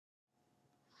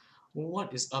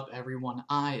What is up, everyone?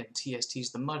 I am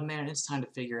TST's the Mudman, and it's time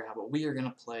to figure out what we are going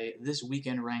to play this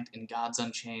weekend ranked in Gods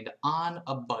Unchained on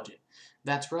a budget.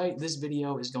 That's right, this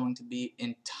video is going to be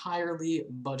entirely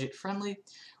budget friendly.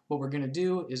 What we're going to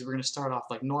do is we're going to start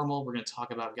off like normal. We're going to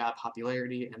talk about god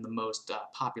popularity and the most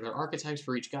popular archetypes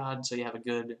for each god, so you have a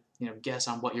good guess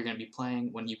on what you're going to be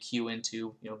playing when you queue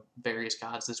into various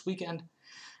gods this weekend.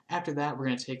 After that, we're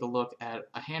going to take a look at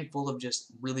a handful of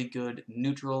just really good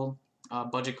neutral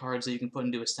budget cards that you can put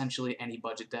into essentially any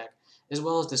budget deck, as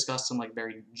well as discuss some like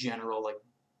very general like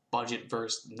budget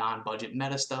versus non-budget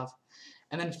meta stuff.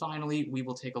 And then finally, we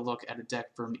will take a look at a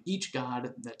deck from each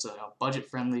god that's budget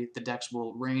friendly. The decks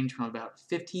will range from about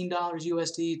 $15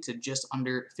 USD to just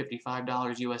under $55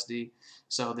 USD.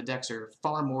 So the decks are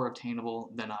far more obtainable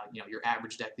than your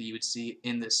average deck that you would see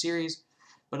in this series.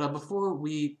 But before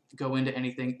we go into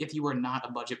anything, if you are not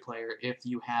a budget player, if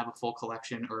you have a full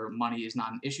collection or money is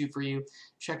not an issue for you,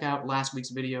 check out last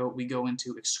week's video. We go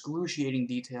into excruciating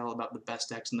detail about the best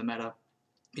decks in the meta.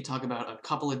 We talk about a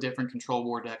couple of different control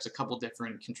war decks, a couple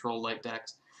different control light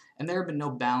decks, and there have been no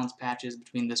balance patches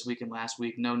between this week and last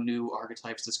week, no new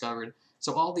archetypes discovered.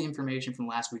 So all the information from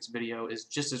last week's video is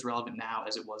just as relevant now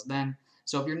as it was then.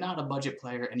 So if you're not a budget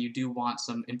player and you do want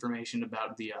some information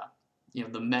about the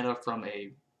meta from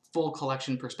a full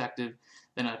collection perspective,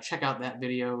 then check out that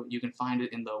video. You can find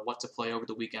it in the What to Play Over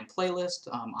the Weekend playlist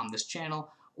on this channel,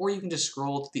 or you can just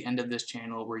scroll to the end of this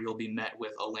channel where you'll be met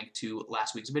with a link to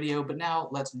last week's video. But now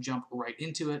let's jump right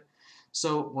into it.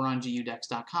 So we're on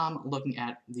gudex.com looking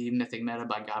at the Mythic meta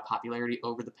by god popularity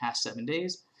over the past 7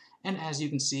 days. And as you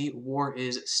can see, War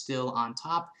is still on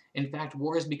top. In fact,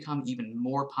 War has become even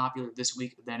more popular this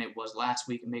week than it was last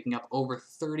week, making up over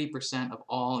 30% of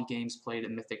all games played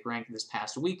at Mythic rank this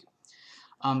past week.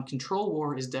 Control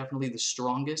War is definitely the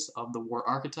strongest of the War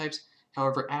archetypes.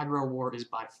 However, Aggro War is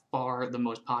by far the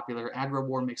most popular. Aggro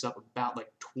War makes up about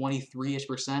like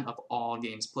 23-ish% of all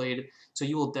games played, so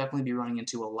you will definitely be running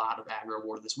into a lot of Aggro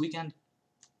War this weekend.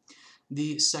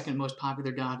 The second most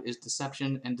popular god is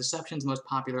Deception, and Deception's most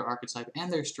popular archetype and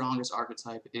their strongest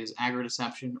archetype is Aggro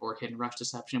Deception or Hidden Rush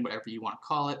Deception, whatever you want to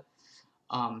call it.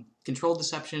 Control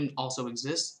Deception also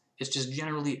exists. It's just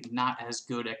generally not as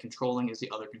good at controlling as the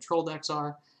other control decks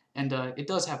are, and it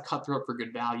does have Cutthroat for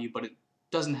good value, but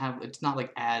it's not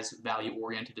like as value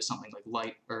oriented as something like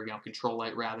Light or Control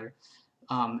Light rather.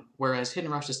 Whereas Hidden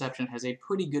Rush Deception has a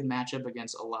pretty good matchup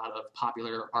against a lot of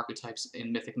popular archetypes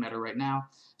in Mythic meta right now,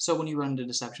 so when you run into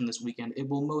Deception this weekend, it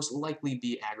will most likely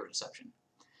be Aggro Deception.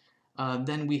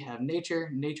 Then we have Nature.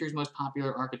 Nature's most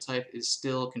popular archetype is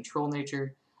still Control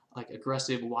Nature. Like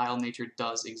aggressive, wild nature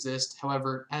does exist.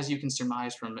 However, as you can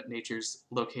surmise from Nature's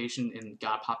location in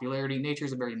god popularity, Nature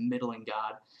is a very middling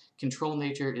god. Control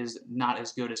Nature is not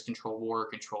as good as Control War or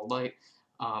Control Light.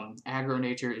 Aggro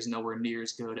Nature is nowhere near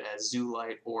as good as Zoo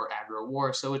Light or Aggro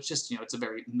War, so it's just, it's a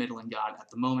very middling god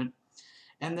at the moment.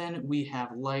 And then we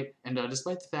have Light, and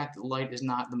despite the fact that Light is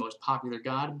not the most popular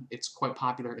god, it's quite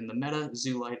popular in the meta.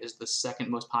 Zoo Light is the second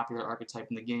most popular archetype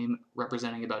in the game,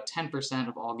 representing about 10%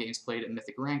 of all games played at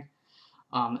Mythic rank.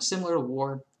 Similar to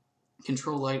War,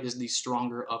 Control Light is the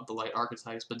stronger of the Light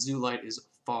archetypes, but Zoo Light is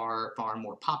far, far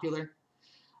more popular.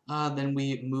 Then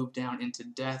we move down into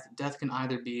Death. Death can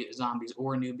either be zombies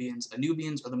or Nubians.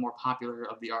 Nubians are the more popular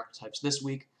of the archetypes this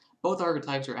week. Both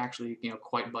archetypes are actually,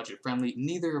 quite budget friendly,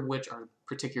 neither of which are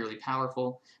particularly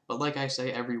powerful. But like I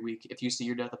say every week, if you see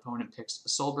your Death opponent picks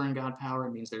Soulburn God Power,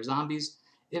 it means they're zombies.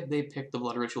 If they pick the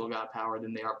Blood Ritual God Power,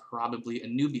 then they are probably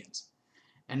Nubians.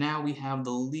 And now we have the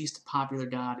least popular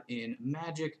god in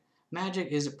Magic. Magic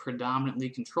is predominantly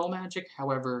control magic.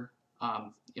 However,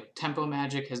 tempo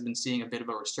magic has been seeing a bit of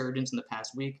a resurgence in the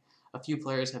past week. A few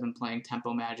players have been playing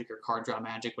tempo magic or card draw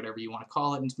magic, whatever you want to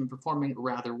call it, and it's been performing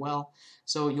rather well.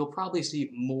 So you'll probably see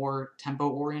more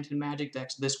tempo-oriented magic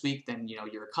decks this week than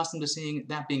you're accustomed to seeing.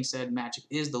 That being said, magic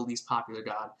is the least popular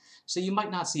god, so you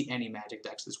might not see any magic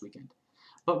decks this weekend.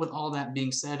 But with all that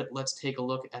being said, let's take a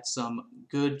look at some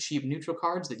good, cheap neutral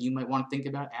cards that you might want to think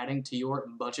about adding to your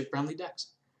budget-friendly decks.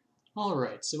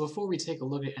 Alright, so before we take a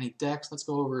look at any decks, let's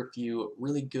go over a few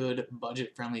really good,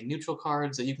 budget-friendly neutral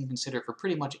cards that you can consider for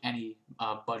pretty much any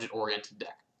budget-oriented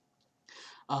deck.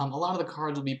 A lot of the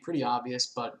cards will be pretty obvious,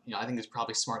 but I think it's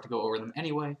probably smart to go over them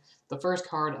anyway. The first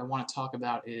card I want to talk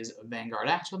about is Vanguard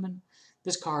Axeman.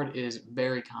 This card is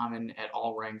very common at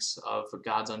all ranks of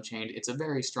Gods Unchained. It's a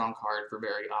very strong card for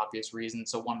very obvious reasons.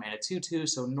 So 1 mana 2/2,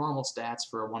 so normal stats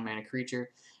for a 1 mana creature.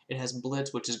 It has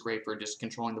Blitz, which is great for just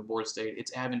controlling the board state.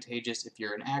 It's advantageous if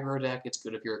you're an aggro deck. It's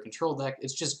good if you're a control deck.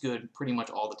 It's just good pretty much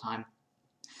all the time.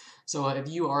 So if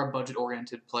you are a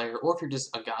budget-oriented player, or if you're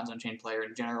just a Gods Unchained player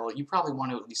in general, you probably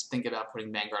want to at least think about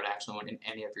putting Vanguard Axeman in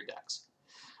any of your decks.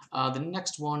 The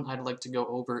next one I'd like to go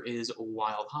over is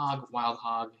Wild Hog. Wild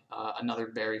Hog,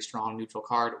 another very strong neutral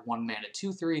card, 1 mana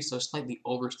 2/3, so slightly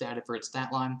overstated for its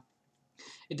stat line.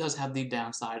 It does have the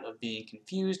downside of being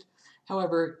confused.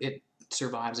 However, it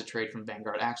survives a trade from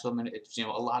Vanguard Axeman. It's, a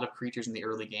lot of creatures in the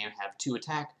early game have 2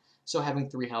 attack, so having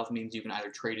 3 health means you can either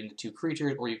trade into 2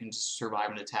 creatures or you can survive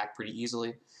an attack pretty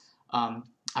easily.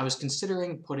 I was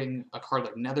considering putting a card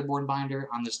like Netherborn Binder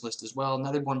on this list as well.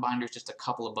 Netherborn Binder is just a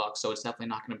couple of bucks, so it's definitely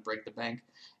not going to break the bank.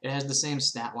 It has the same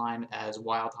stat line as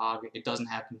Wild Hog. It doesn't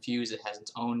have Confuse. It has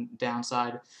its own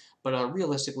downside. But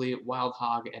realistically, Wild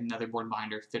Hog and Netherborn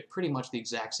Binder fit pretty much the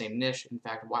exact same niche. In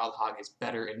fact, Wild Hog is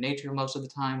better in nature most of the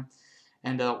time.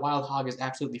 And Wild Hog is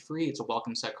absolutely free. It's a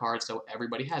welcome set card, so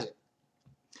everybody has it.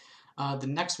 The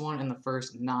next one and the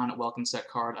first non-welcome set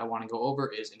card I want to go over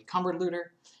is Encumbered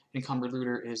Looter. Encumbered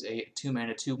Looter is a 2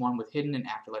 mana 2/1 with hidden and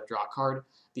afterlife draw card.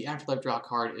 The afterlife draw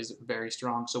card is very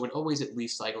strong, so it always at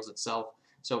least cycles itself.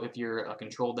 So if you're a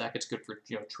control deck, it's good for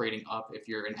trading up. If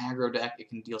you're an aggro deck, it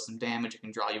can deal some damage. It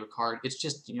can draw you a card. It's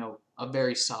just a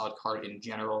very solid card in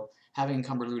general. Having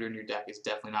Encumbered Looter in your deck is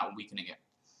definitely not weakening it.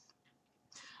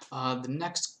 The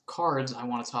next cards I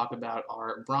want to talk about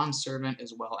are Bronze Servant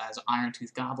as well as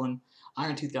Iron-Tooth Goblin.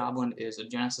 Iron-Tooth Goblin is a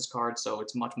Genesis card, so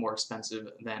it's much more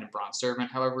expensive than Bronze Servant.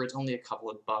 However, it's only a couple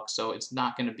of bucks, so it's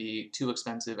not going to be too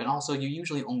expensive. And also, you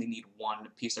usually only need 1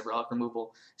 piece of relic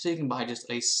removal, so you can buy just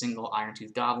a single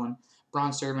Iron-Tooth Goblin.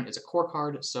 Bronze Servant is a core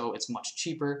card, so it's much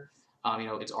cheaper.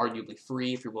 It's arguably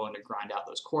free if you're willing to grind out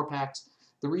those core packs.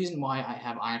 The reason why I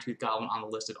have Iron-Tooth Goblin on the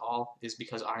list at all is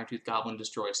because Iron-Tooth Goblin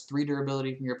destroys 3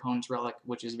 durability from your opponent's relic,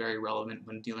 which is very relevant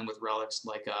when dealing with relics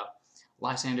like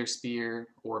Lysander's Spear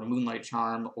or Moonlight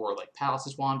Charm or like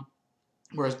Palace's Wand,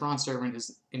 whereas Bronze Servant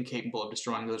is incapable of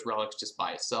destroying those relics just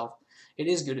by itself. It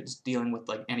is good at dealing with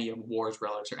like any of War's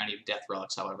relics or any of Death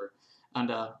relics, however.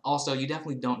 And also, you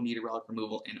definitely don't need a relic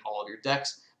removal in all of your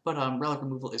decks, but relic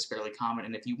removal is fairly common,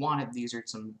 and if you want it, these are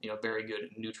some very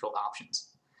good neutral options.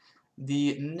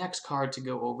 The next card to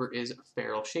go over is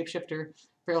Feral Shapeshifter.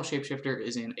 Feral Shapeshifter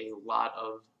is in a lot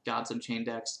of Gods Unchained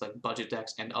decks, like budget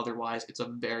decks and otherwise. It's a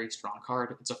very strong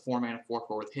card. It's a 4 mana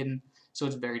 4/4 with hidden, so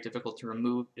it's very difficult to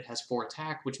remove. It has 4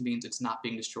 attack, which means it's not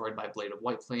being destroyed by Blade of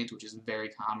White Plains, which is very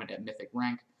common at Mythic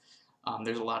rank.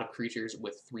 There's a lot of creatures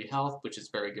with 3 health, which is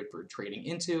very good for trading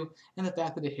into, and the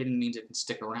fact that it's hidden means it can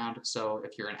stick around, so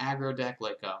if you're an aggro deck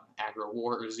like Aggro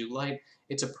War or Zoo Light,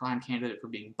 it's a prime candidate for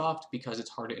being buffed because it's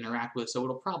hard to interact with, so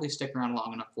it'll probably stick around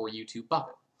long enough for you to buff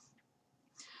it.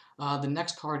 The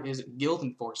next card is Guild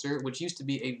Enforcer, which used to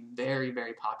be a very,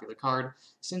 very popular card.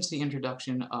 Since the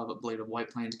introduction of Blade of White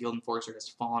Plains, Guild Enforcer has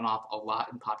fallen off a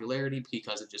lot in popularity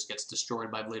because it just gets destroyed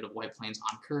by Blade of White Plains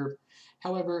on curve.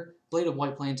 However, Blade of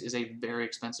White Plains is a very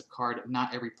expensive card.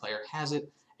 Not every player has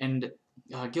it, and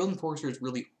Guild Enforcer is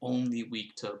really only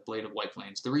weak to Blade of White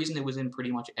Plains. The reason it was in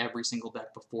pretty much every single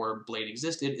deck before Blade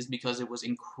existed is because it was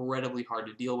incredibly hard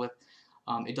to deal with.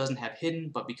 It doesn't have hidden,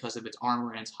 but because of its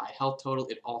armor and its high health total,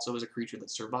 it also is a creature that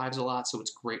survives a lot, so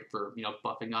it's great for,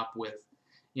 buffing up with,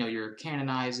 your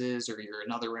Canonizes or your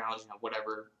Another Rounds,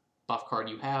 whatever buff card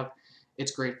you have.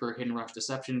 It's great for Hidden Rush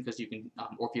Deception because you can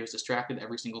Orpheus Distracted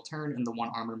every single turn, and the 1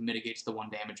 armor mitigates the 1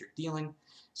 damage you're dealing.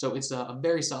 So it's a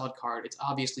very solid card. It's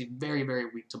obviously very, very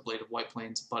weak to Blade of White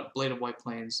Plains, but Blade of White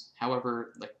Plains,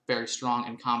 however, very strong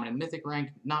and common in Mythic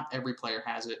rank, not every player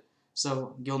has it.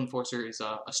 So Guild Enforcer is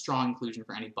a strong inclusion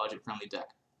for any budget-friendly deck.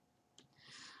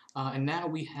 And now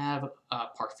we have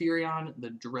Porphyrion, the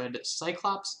Dread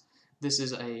Cyclops. This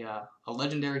is a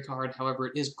legendary card, however,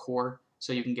 it is core,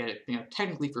 so you can get it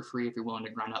technically for free if you're willing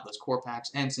to grind out those core packs,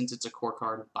 and since it's a core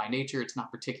card by nature, it's not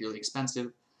particularly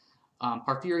expensive.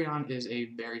 Porphyrion is a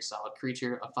very solid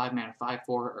creature. A 5 mana 5/4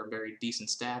 are very decent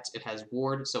stats. It has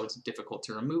ward, so it's difficult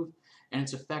to remove, and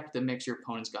its effect that makes your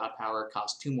opponent's god power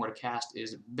cost 2 more to cast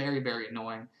is very, very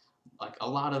annoying. Like a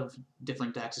lot of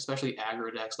different decks, especially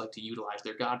aggro decks, like to utilize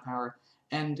their god power,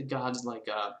 and gods like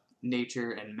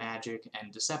nature and magic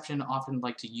and deception often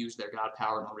like to use their god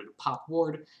power in order to pop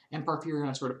ward, and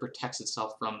Porphyrion sort of protects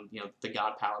itself from the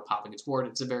god power popping its ward.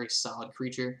 It's a very solid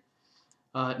creature.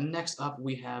 Next up,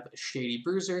 we have Shady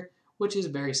Bruiser, which is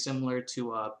very similar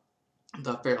to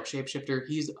the Feral Shapeshifter.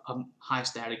 He's a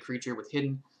high-statted creature with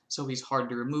hidden, so he's hard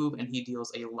to remove, and he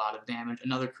deals a lot of damage.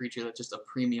 Another creature that's just a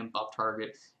premium buff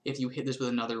target. If you hit this with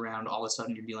another round, all of a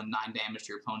sudden you're dealing 9 damage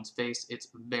to your opponent's face. It's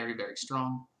very, very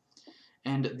strong.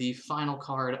 And the final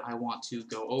card I want to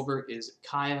go over is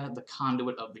Kaya, the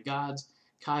Conduit of the Gods.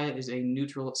 Kaya is a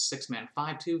neutral 6 mana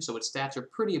 5/2, so its stats are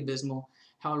pretty abysmal.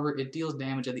 However, it deals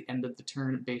damage at the end of the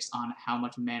turn based on how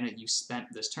much mana you spent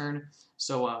this turn.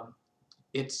 So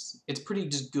it's pretty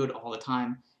just good all the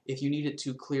time. If you need it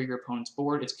to clear your opponent's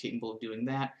board, it's capable of doing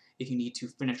that. If you need to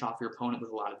finish off your opponent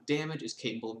with a lot of damage, it's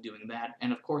capable of doing that.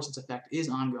 And of course, its effect is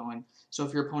ongoing, so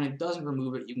if your opponent doesn't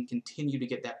remove it, you can continue to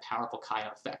get that powerful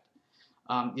Kaya effect.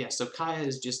 Yeah, so Kaya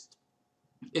is just,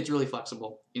 it's really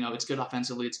flexible. You know, it's good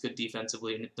offensively, it's good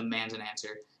defensively, and it demands an answer.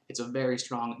 It's a very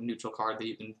strong neutral card that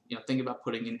you can, think about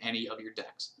putting in any of your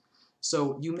decks.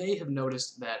 So you may have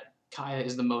noticed that Kaya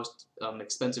is the most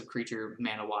expensive creature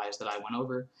mana-wise that I went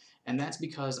over, and that's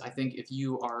because I think if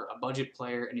you are a budget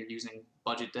player and you're using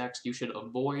budget decks, you should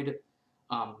avoid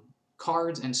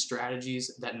cards and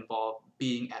strategies that involve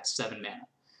being at 7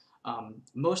 mana.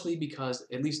 Mostly because,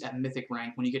 at least at Mythic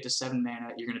rank, when you get to 7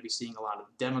 mana, you're going to be seeing a lot of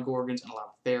Demogorgons and a lot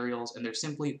of Therials, and there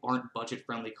simply aren't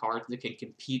budget-friendly cards that can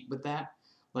compete with that.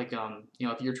 Like,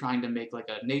 if you're trying to make like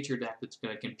a nature deck that's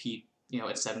going to compete,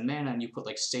 at 7 mana, and you put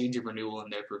like Sage of Renewal in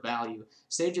there for value,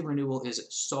 Sage of Renewal is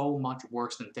so much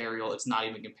worse than Therial, it's not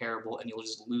even comparable, and you'll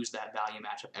just lose that value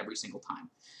matchup every single time.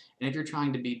 And if you're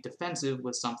trying to be defensive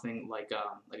with something like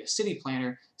a City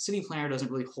Planner doesn't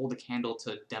really hold a candle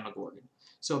to Demogorgon.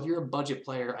 So if you're a budget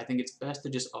player, I think it's best to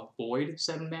just avoid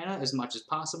 7 mana as much as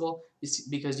possible,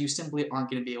 because you simply aren't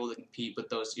going to be able to compete with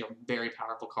those very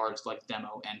powerful cards like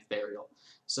Demo and Therial.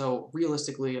 So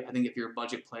realistically, I think if you're a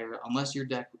budget player, unless your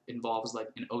deck involves like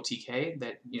an OTK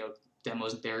that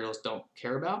Demos and Therials don't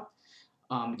care about,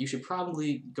 you should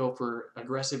probably go for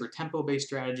aggressive or tempo-based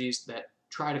strategies that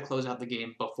try to close out the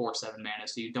game before 7 mana,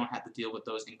 so you don't have to deal with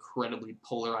those incredibly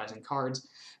polarizing cards.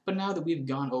 But now that we've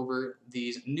gone over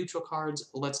these neutral cards,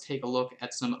 let's take a look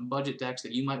at some budget decks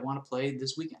that you might want to play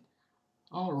this weekend.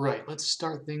 Alright, let's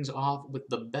start things off with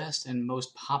the best and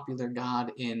most popular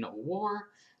god in War.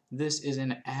 This is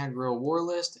an aggro war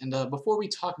list, and before we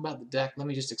talk about the deck, let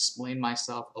me just explain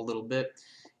myself a little bit.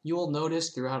 You will notice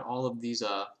throughout all of these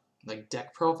like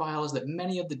deck profiles that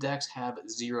many of the decks have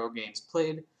 0 games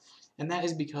played, and that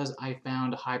is because I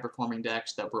found high-performing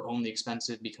decks that were only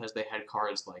expensive because they had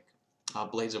cards like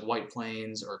Blades of White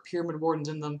Plains or Pyramid Wardens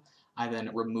in them. I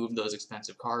then removed those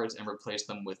expensive cards and replaced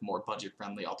them with more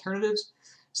budget-friendly alternatives.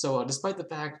 So despite the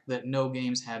fact that no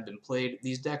games have been played,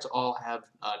 these decks all have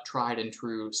tried and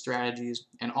true strategies,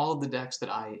 and all of the decks that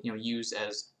I use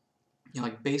as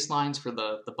like baselines for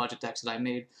the budget decks that I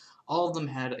made, all of them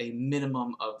had a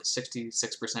minimum of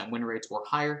 66% win rates or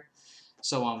higher.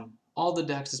 So all the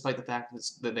decks, despite the fact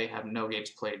that they have no games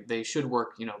played, they should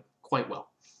work quite well.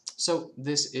 So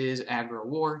this is Aggro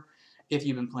War. If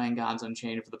you've been playing Gods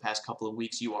Unchained for the past couple of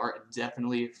weeks, you are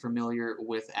definitely familiar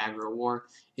with Aggro War.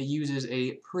 It uses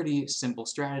a pretty simple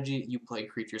strategy. You play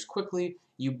creatures quickly,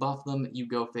 you buff them, you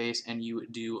go face, and you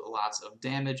do lots of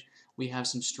damage. We have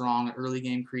some strong early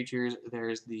game creatures.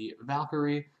 There's the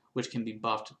Valkyrie, which can be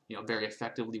buffed very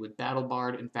effectively with Battle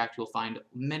Bard. In fact, you'll find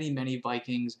many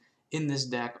Vikings in this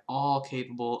deck, all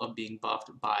capable of being buffed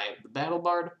by the Battle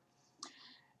Bard.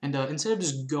 And instead of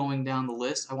just going down the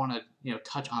list, I want to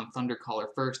touch on Thundercaller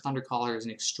first. Thundercaller is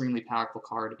an extremely powerful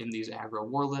card in these aggro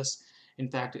war lists. In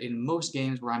fact, in most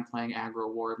games where I'm playing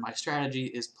aggro war, my strategy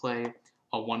is play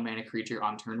a 1-mana creature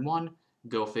on turn 1,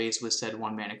 go face with said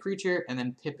 1-mana creature, and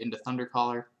then pip into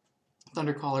Thundercaller.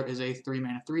 Thundercaller is a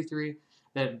 3-mana 3/3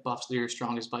 that buffs your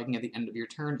strongest Viking at the end of your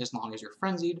turn as long as you're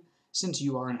frenzied. Since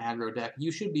you are an aggro deck,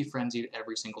 you should be frenzied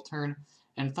every single turn,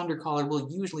 and Thundercaller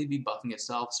will usually be buffing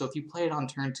itself, so if you play it on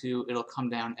turn 2, it'll come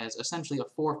down as essentially a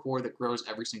 4/4 that grows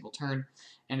every single turn,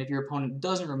 and if your opponent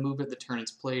doesn't remove it the turn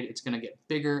it's played, it's going to get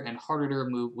bigger and harder to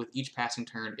remove with each passing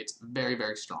turn. It's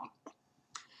very strong.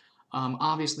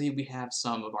 Obviously, we have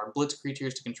some of our blitz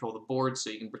creatures to control the board so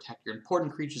you can protect your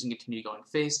important creatures and continue going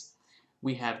face.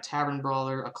 We have Tavern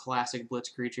Brawler, a classic blitz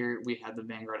creature. We have the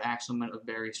Vanguard Axleman, a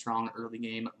very strong early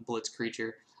game blitz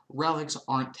creature. Relics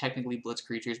aren't technically blitz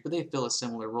creatures, but they fill a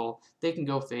similar role. They can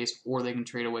go face, or they can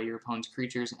trade away your opponent's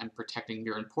creatures and protecting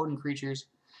your important creatures.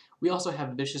 We also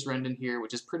have Vicious Rendon here,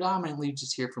 which is predominantly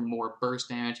just here for more burst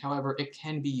damage. However, it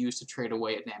can be used to trade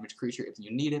away a damaged creature if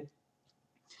you need it.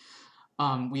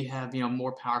 We have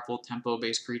more powerful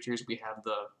tempo-based creatures. We have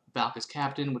the Valka's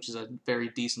Captain, which is a very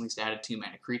decently statted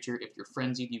 2-mana creature. If you're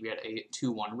frenzied, you get a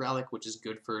 2/1 relic, which is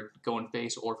good for going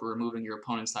face or for removing your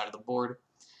opponent's side of the board.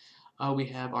 We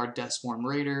have our Deathswarm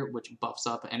Raider, which buffs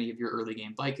up any of your early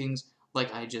game Vikings.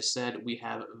 Like I just said, we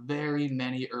have very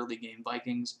many early game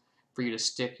Vikings for you to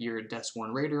stick your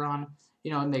Deathswarm Raider on.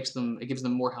 It gives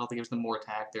them more health, it gives them more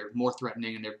attack, they're more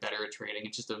threatening, and they're better at trading.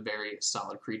 It's just a very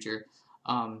solid creature.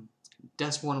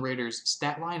 Deathsworn Raider's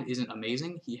stat line isn't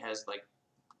amazing. He has like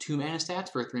 2 mana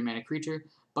stats for a 3-mana creature,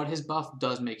 but his buff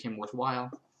does make him worthwhile.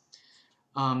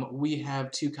 We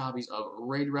have 2 copies of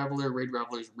Raid Reveler. Raid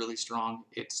Reveler is really strong.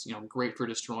 It's great for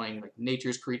destroying like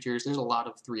nature's creatures. There's a lot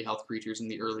of 3 health creatures in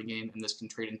the early game, and this can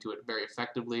trade into it very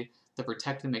effectively. The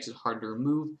Protected makes it hard to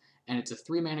remove, and it's a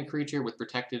 3 mana creature with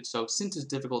Protected. So since it's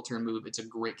difficult to remove, it's a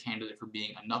great candidate for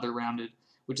being another rounded,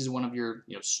 which is one of your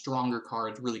stronger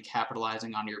cards, really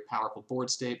capitalizing on your powerful board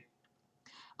state.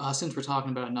 Since we're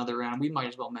talking about another round, we might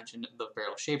as well mention the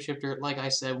Feral Shapeshifter. Like I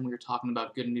said when we were talking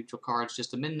about good and neutral cards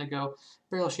just a minute ago,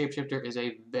 Feral Shapeshifter is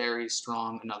a very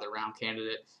strong another round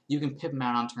candidate. You can pip him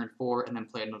out on turn 4 and then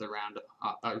play another round.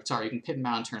 You can pip him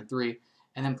out on turn 3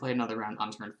 and then play another round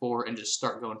on turn 4 and just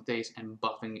start going face and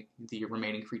buffing the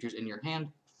remaining creatures in your hand.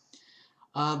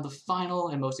 The final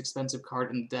and most expensive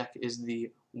card in the deck is the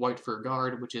White Fur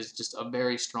Guard, which is just a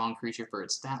very strong creature for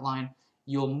its stat line.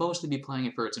 You'll mostly be playing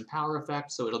it for its Empower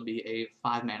effect, so it'll be a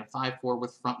 5 mana 5/4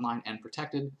 with Frontline and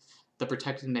Protected. The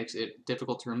Protected makes it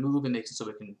difficult to remove and makes it so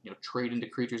it can trade into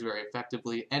creatures very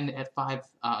effectively. And at 5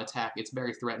 attack, it's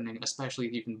very threatening, especially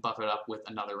if you can buff it up with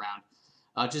another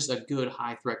round. Just a good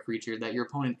high threat creature that your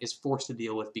opponent is forced to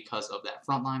deal with because of that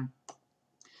Frontline.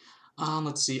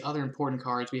 Let's see, other important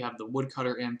cards. We have the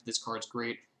Woodcutter Imp. This card's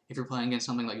great. If you're playing against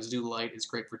something like Zoolite, it's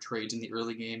great for trades in the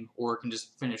early game, or it can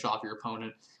just finish off your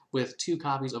opponent. With 2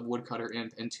 copies of Woodcutter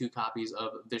Imp and 2 copies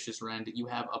of Vicious Rend, you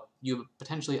have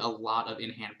potentially a lot of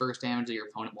in-hand burst damage that your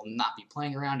opponent will not be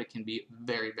playing around. It can be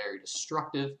very, very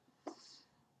destructive.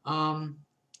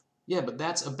 Yeah, but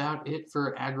that's about it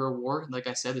for Aggro War. Like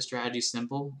I said, the strategy is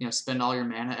simple. Spend all your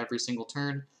mana every single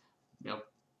turn.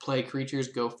 Play creatures,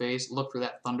 go face, look for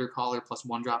that Thundercaller plus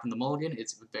 1-drop in the mulligan.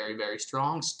 It's very, very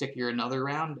strong. Stick your another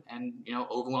round and,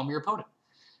 overwhelm your opponent.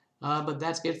 But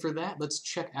that's it for that. Let's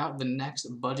check out the next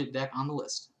budget deck on the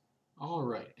list.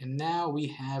 Alright, and now we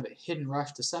have Hidden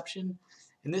Rush Deception.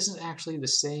 And this is actually the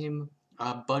same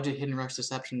budget Hidden Rush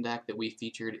Deception deck that we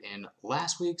featured in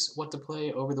last week's What to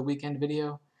Play over the weekend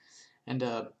video. And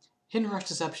Hidden Rush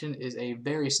Deception is a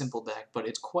very simple deck, but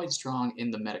it's quite strong in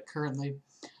the meta currently.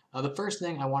 The first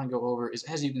thing I want to go over is,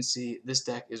 as you can see, this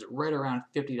deck is right around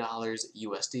 $50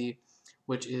 USD,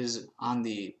 which is on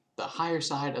the higher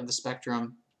side of the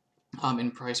spectrum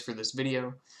in price for this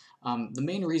video. The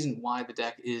main reason why the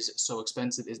deck is so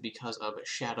expensive is because of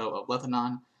Shadow of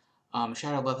Lethanon.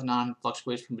 Shadow of Lethanon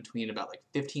fluctuates from between about like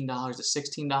 $15 to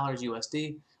 $16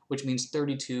 USD, which means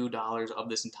 $32 of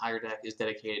this entire deck is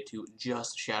dedicated to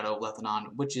just Shadow of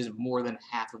Lethanon, which is more than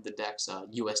half of the deck's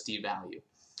USD value.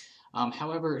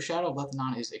 However, Shadow of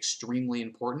Lethanon is extremely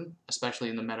important, especially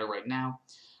in the meta right now.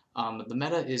 The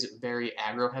meta is very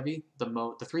aggro heavy.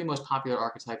 The 3 most popular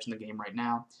archetypes in the game right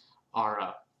now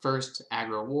are first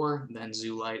Aggro War, then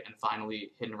Zoolite, and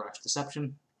finally Hidden Rush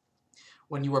Deception.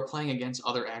 When you are playing against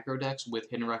other aggro decks with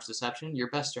Hidden Rush Deception, your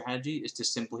best strategy is to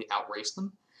simply outrace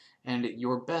them. And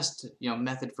your best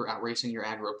method for outracing your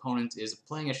aggro opponent is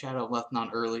playing a Shadow of Lethanon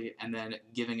early and then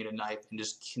giving it a knife and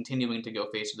just continuing to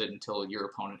go face with it until your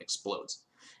opponent explodes.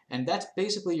 And that's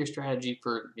basically your strategy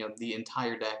for the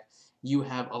entire deck. You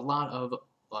have a lot of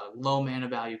low mana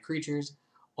value creatures.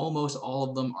 Almost all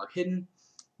of them are hidden.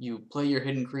 You play your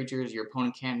hidden creatures, your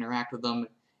opponent can't interact with them.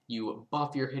 You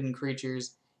buff your hidden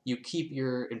creatures. You keep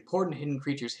your important hidden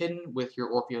creatures hidden with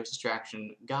your Orpheos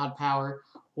Distraction God Power,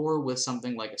 or with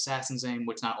something like Assassin's Aim,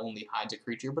 which not only hides a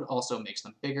creature, but also makes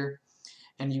them bigger.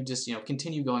 And you just,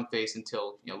 continue going face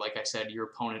until, like I said, your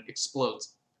opponent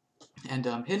explodes. And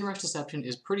Hidden Rush Deception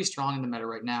is pretty strong in the meta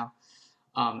right now.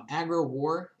 Aggro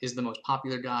War is the most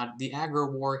popular god. The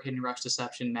Aggro War Hidden Rush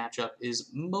Deception matchup is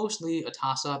mostly a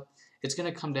toss-up. It's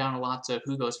going to come down a lot to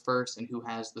who goes first and who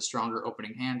has the stronger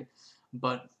opening hand.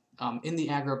 But in the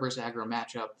aggro versus aggro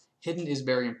matchup, hidden is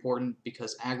very important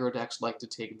because aggro decks like to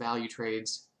take value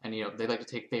trades, and they like to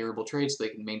take favorable trades so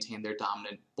they can maintain their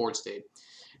dominant board state.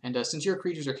 And since your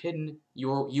creatures are hidden, you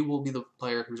will be the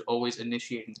player who's always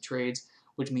initiating the trades,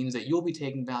 which means that you'll be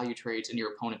taking value trades and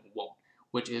your opponent won't,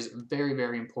 which is very,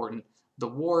 very important. The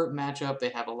War matchup, they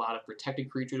have a lot of protected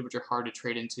creatures which are hard to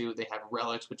trade into. They have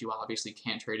relics which you obviously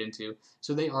can't trade into,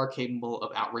 so they are capable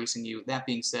of outracing you. That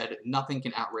being said, nothing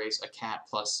can outrace a cat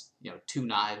plus 2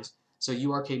 knives, so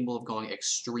you are capable of going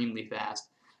extremely fast.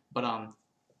 But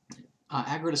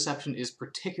Aggro Deception is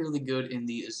particularly good in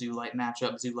the Zoolite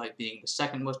matchup, Zoolite being the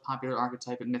 2nd most popular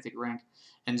archetype in Mythic rank,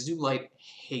 and Zoolite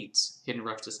hates Hidden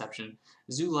Rush Deception.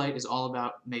 Zoolite is all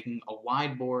about making a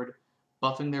wide board,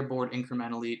 buffing their board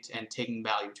incrementally, and taking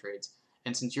value trades.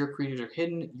 And since your creatures are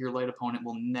hidden, your light opponent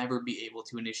will never be able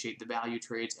to initiate the value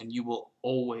trades, and you will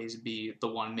always be the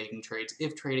one making trades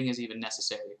if trading is even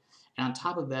necessary. And on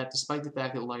top of that, despite the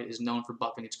fact that light is known for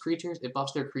buffing its creatures, it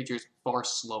buffs their creatures far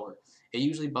slower. It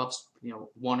usually buffs,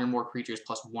 one or more creatures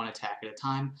plus 1 attack at a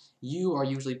time. You are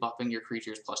usually buffing your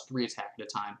creatures plus 3 attack at a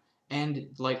time. And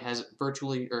light has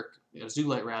virtually, or Zoo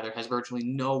Light rather, has virtually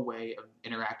no way of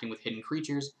interacting with hidden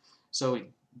creatures, so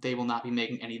they will not be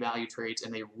making any value trades,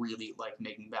 and they really like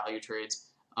making value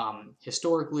trades.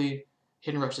 Historically,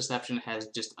 Hidden Rush Deception has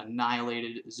just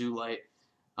annihilated Zoo Light.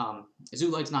 Zoo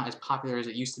Light's not as popular as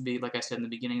it used to be. Like I said in the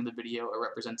beginning of the video, it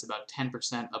represents about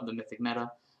 10% of the Mythic meta.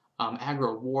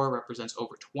 Aggro War represents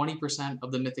over 20%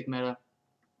 of the Mythic meta.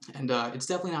 And it's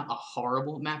definitely not a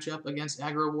horrible matchup against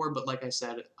Aggro War, but like I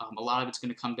said, a lot of it's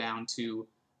going to come down to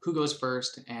who goes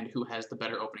first and who has the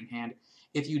better opening hand.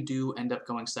 If you do end up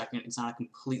going second, it's not a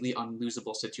completely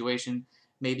unlosable situation.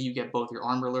 Maybe you get both your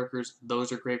Armor Lurkers.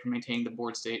 Those are great for maintaining the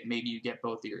board state. Maybe you get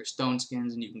both of your Stone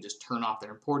Skins and you can just turn off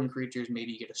their important creatures.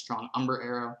 Maybe you get a strong Umber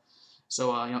Arrow.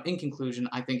 So, in conclusion,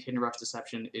 I think Hidden Rush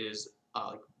Deception is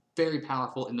very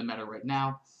powerful in the meta right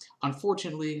now.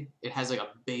 Unfortunately, it has like a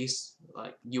base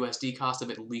USD cost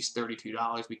of at least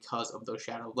 $32 because of those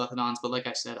Shadow Lethodons. But like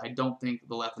I said, I don't think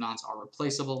the Lethodons are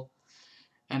replaceable.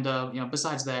 And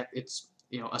besides that, it's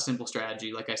a simple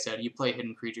strategy. Like I said, you play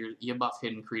hidden creatures, you buff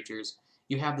hidden creatures.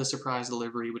 You have the surprise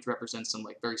delivery, which represents some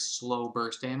very slow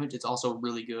burst damage. It's also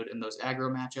really good in those aggro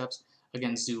matchups.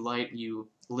 Against Zoo Light, you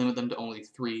limit them to only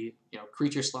 3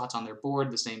 creature slots on their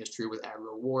board. The same is true with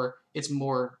Aggro War. It's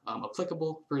more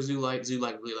applicable for Zoo Light. Zoo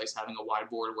Light really likes having a wide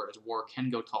board, whereas War can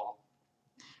go tall.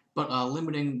 But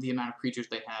limiting the amount of creatures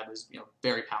they have is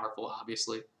very powerful,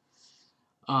 obviously.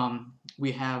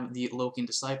 We have the Lokian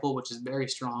Disciple, which is very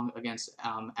strong against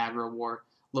Aggro War.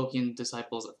 Lokian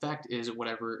Disciple's effect is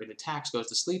whatever it attacks goes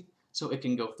to sleep, so it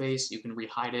can go face, you can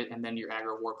rehide it, and then your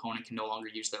Aggro War opponent can no longer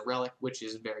use their relic, which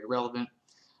is very relevant.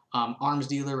 Arms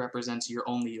Dealer represents your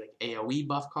only AoE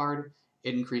buff card.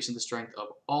 It increases the strength of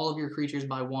all of your creatures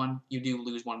by 1. You do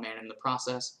lose 1 mana in the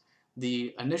process.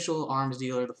 The initial Arms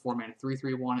Dealer, the 4-mana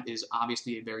 3/3/1, is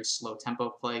obviously a very slow tempo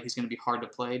play. He's going to be hard to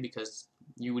play because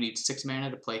you would need 6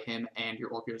 mana to play him and your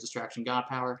Orpheus Distraction God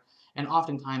Power, and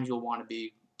oftentimes you'll want to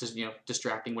be just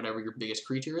distracting whatever your biggest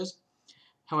creature is.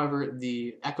 However,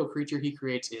 the Echo creature he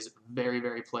creates is very,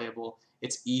 very playable.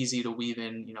 It's easy to weave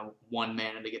in 1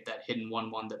 mana to get that hidden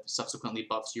 1/1 that subsequently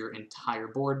buffs your entire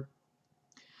board.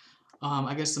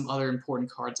 I guess some other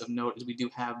important cards of note is we do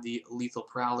have the Lethal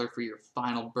Prowler for your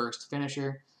final burst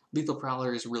finisher. Lethal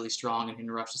Prowler is really strong in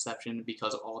Hidden Rush Deception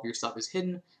because all of your stuff is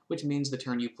hidden, which means the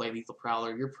turn you play Lethal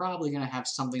Prowler, you're probably going to have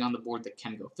something on the board that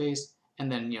can go face,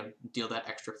 and then deal that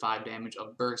extra 5 damage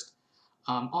of burst.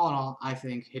 All in all, I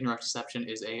think Hidden Rush Deception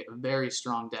is a very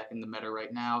strong deck in the meta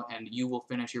right now, and you will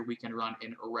finish your weekend run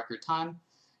in a record time.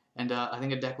 And I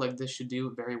think a deck like this should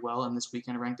do very well in this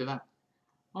weekend ranked event.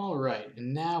 Alright,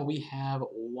 and now we have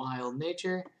Wild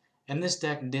Nature, and this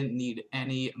deck didn't need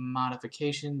any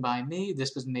modification by me.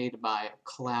 This was made by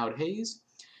Cloud Haze.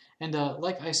 And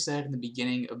like I said in the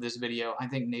beginning of this video, I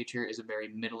think Nature is a very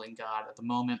middling god at the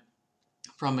moment.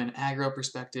 From an aggro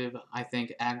perspective, I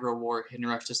think Aggro War, Hidden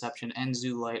Rush Deception, and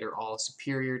Zoo Light are all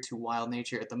superior to Wild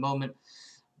Nature at the moment.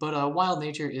 But Wild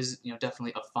Nature is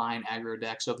definitely a fine aggro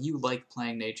deck, so if you like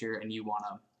playing Nature and you want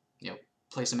to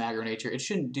play some aggro Nature, it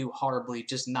shouldn't do horribly,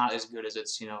 just not as good as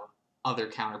its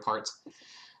other counterparts.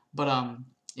 But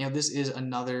this is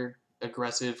another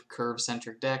aggressive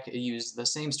curve-centric deck. It uses the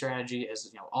same strategy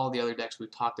as all the other decks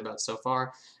we've talked about so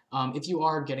far. If you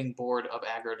are getting bored of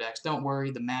aggro decks, don't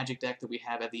worry. The Magic deck that we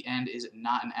have at the end is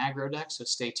not an aggro deck, so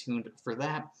stay tuned for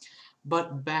that.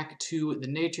 But back to the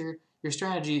Nature, your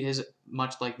strategy is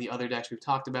much like the other decks we've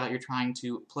talked about. You're trying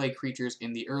to play creatures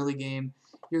in the early game.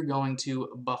 You're going to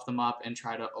buff them up and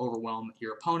try to overwhelm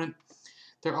your opponent.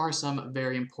 There are some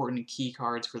very important key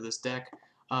cards for this deck,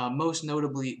 most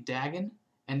notably Dagon.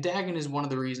 And Dagon is one of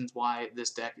the reasons why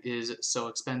this deck is so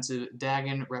expensive.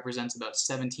 Dagon represents about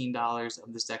 $17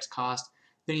 of this deck's cost.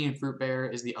 Finian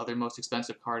Fruitbearer is the other most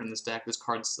expensive card in this deck. This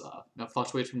card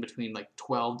fluctuates from between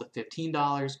 $12 to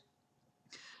 $15.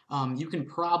 You can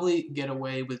probably get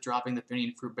away with dropping the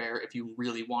Finian Fruitbearer if you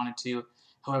really wanted to.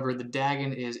 However, the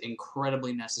Dagon is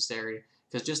incredibly necessary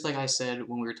because just like I said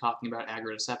when we were talking about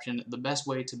aggro deception, the best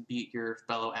way to beat your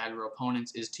fellow aggro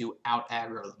opponents is to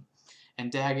out-aggro them.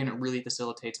 And Dagon really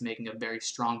facilitates making a very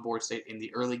strong board state in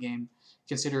the early game,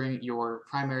 considering your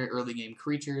primary early game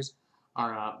creatures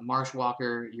are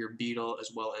Marshwalker, your Beetle,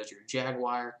 as well as your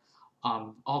Jaguar.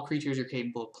 All creatures you're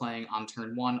capable of playing on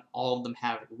turn 1, all of them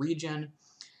have regen,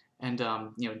 and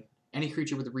any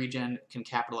creature with regen can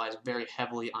capitalize very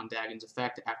heavily on Dagon's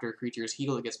effect. After a creature is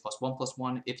healed, it gets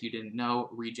 +1/+1. If you didn't know,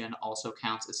 regen also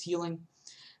counts as healing.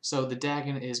 So the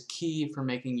Dagon is key for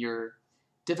making your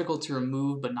difficult to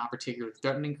remove but not particularly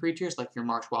threatening creatures like your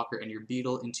Marshwalker and your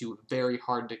Beetle into very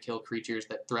hard to kill creatures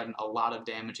that threaten a lot of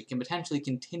damage and can potentially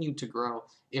continue to grow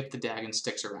if the Dagon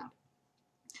sticks around.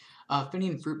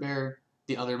 Finian Fruitbearer,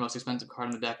 the other most expensive card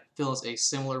in the deck, fills a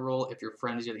similar role. If you're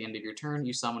frenzied at the end of your turn,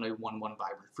 you summon a 1/1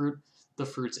 Vibrant Fruit. The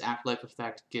fruit's afterlife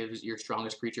effect gives your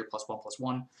strongest creature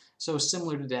 +1/+1. So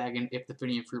similar to Dagon, if the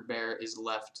Finian Fruitbearer is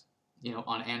left,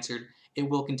 unanswered, it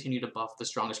will continue to buff the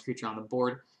strongest creature on the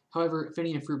board. However,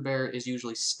 Finian Fruitbearer is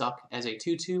usually stuck as a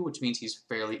 2/2, which means he's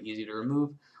fairly easy to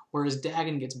remove, whereas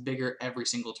Dagon gets bigger every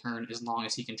single turn as long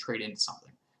as he can trade into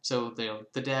something. So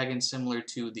the Dagon, similar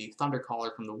to the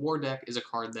Thundercaller from the War deck, is a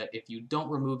card that if you don't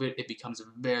remove it, it becomes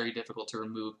very difficult to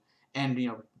remove and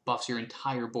buffs your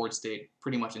entire board state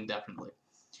pretty much indefinitely.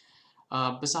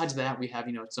 Besides that, we have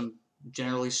some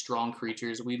generally strong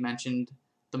creatures. We mentioned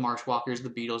the Marshwalkers, the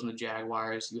Beetles, and the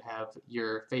Jaguars. You have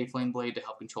your Flame Blade to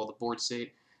help control the board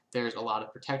state. There's a lot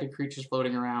of protected creatures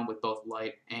floating around with both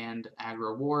light and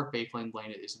aggro war. Flame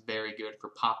Blade is very good for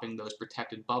popping those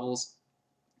protected bubbles.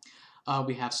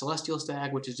 We have Celestial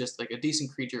Stag, which is just like a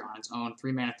decent creature on its own.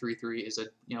 3 mana, 3/3 is a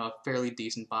fairly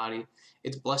decent body.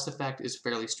 Its Blessed effect is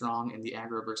fairly strong in the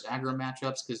aggro versus aggro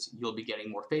matchups because you'll be getting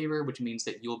more favor, which means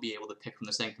that you'll be able to pick from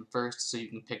the Sanctum first, so you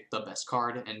can pick the best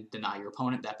card and deny your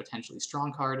opponent that potentially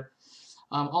strong card.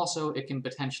 Also, it can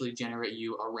potentially generate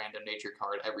you a random nature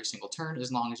card every single turn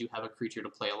as long as you have a creature to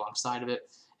play alongside of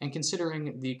it. And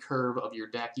considering the curve of your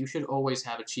deck, you should always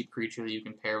have a cheap creature that you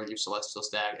can pair with your Celestial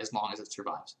Stag as long as it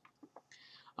survives.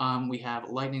 We have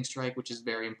Lightning Strike, which is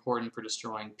very important for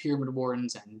destroying Pyramid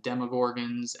Wardens and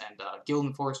Demogorgons and Guild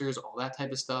Enforcers, all that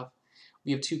type of stuff.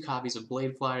 We have 2 copies of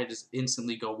Bladefly to just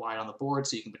instantly go wide on the board,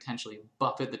 so you can potentially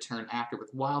buff it the turn after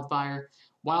with Wildfire.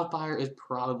 Wildfire is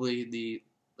probably the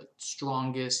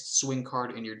strongest swing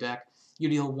card in your deck. You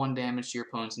deal 1 damage to your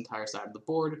opponent's entire side of the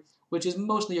board, which is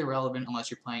mostly irrelevant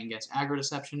unless you're playing against Aggro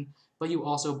Deception, but you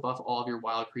also buff all of your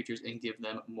wild creatures and give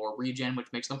them more regen,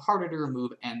 which makes them harder to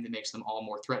remove and it makes them all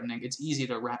more threatening. It's easy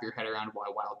to wrap your head around why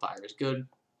Wildfire is good.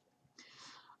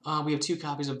 We have 2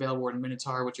 copies of Veilward and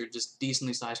Minotaur, which are just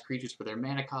decently sized creatures for their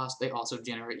mana cost. They also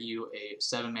generate you a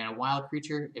 7 mana wild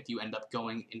creature if you end up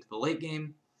going into the late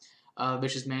game.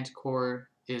 Vicious Manticore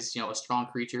is a strong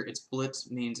creature. Its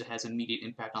Blitz means it has immediate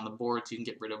impact on the board, so you can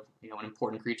get rid of an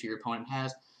important creature your opponent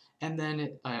has. And then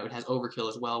it has Overkill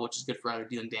as well, which is good for either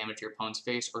dealing damage to your opponent's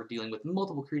face or dealing with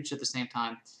multiple creatures at the same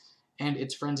time. And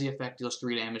its Frenzy effect deals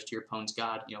 3 damage to your opponent's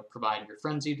god, provided you're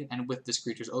frenzied. And with this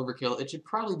creature's Overkill, it should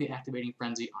probably be activating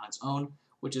Frenzy on its own,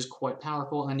 which is quite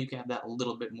powerful, and then you can have that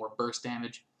little bit more burst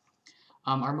damage.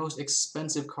 Our most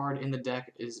expensive card in the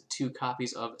deck is 2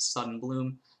 copies of Sudden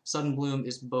Bloom. Sudden Bloom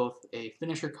is both a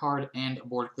finisher card and a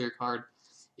board clear card.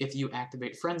 If you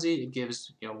activate Frenzy, it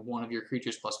gives one of your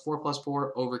creatures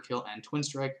 +4/+4, Overkill, and Twin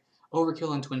Strike.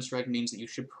 Overkill and Twin Strike means that you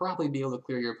should probably be able to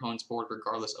clear your opponent's board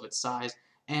regardless of its size,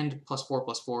 and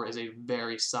 +4/+4 is a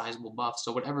very sizable buff,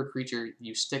 so whatever creature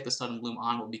you stick the Sudden Bloom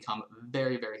on will become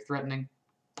very, very threatening.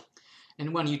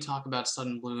 And when you talk about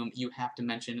Sudden Bloom, you have to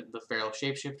mention the Feral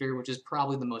Shapeshifter, which is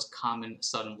probably the most common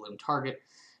Sudden Bloom target.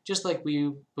 Just like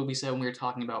we said when we were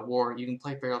talking about War, you can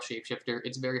play Feral Shapeshifter.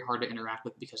 It's very hard to interact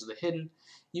with because of the hidden.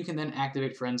 You can then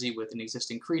activate Frenzy with an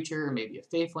existing creature, or maybe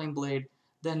a Flame Blade,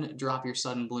 then drop your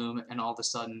Sudden Bloom, and all of a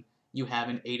sudden you have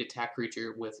an 8 attack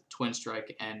creature with Twin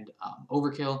Strike and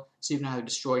Overkill, so you can either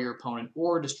destroy your opponent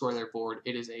or destroy their board.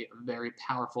 It is a very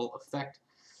powerful effect.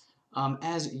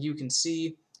 As you can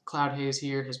see, Cloud Haze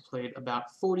here has played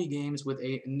about 40 games with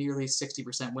a nearly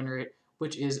 60% win rate,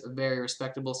 which is very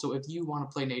respectable. So if you want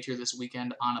to play Nature this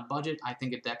weekend on a budget, I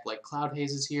think a deck like Cloud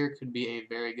Haze's here could be a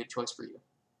very good choice for you.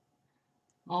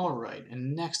 Alright,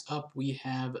 and next up we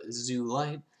have Zoo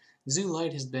Light. Zoo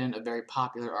Light has been a very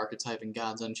popular archetype in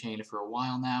Gods Unchained for a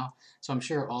while now, so I'm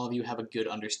sure all of you have a good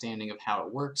understanding of how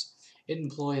it works. It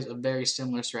employs a very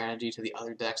similar strategy to the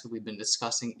other decks that we've been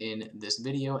discussing in this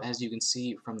video. As you can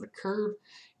see from the curve,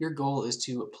 your goal is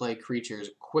to play creatures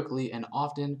quickly and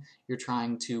often. You're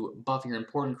trying to buff your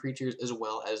important creatures as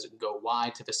well as go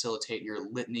wide to facilitate your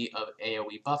litany of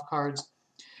AoE buff cards.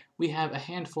 We have a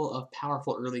handful of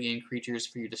powerful early game creatures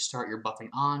for you to start your buffing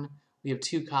on. We have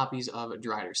 2 copies of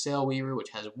Drider Sailweaver, which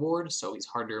has Ward, so he's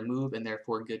hard to remove and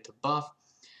therefore good to buff.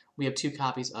 We have 2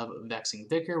 copies of Vexing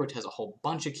Vicar, which has a whole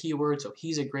bunch of keywords, so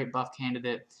he's a great buff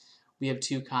candidate. We have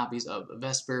 2 copies of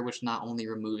Vesper, which not only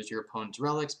removes your opponent's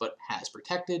relics, but has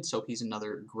protected, so he's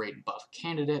another great buff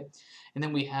candidate. And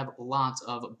then we have lots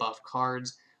of buff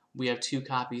cards. We have 2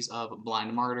 copies of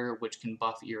Blind Martyr, which can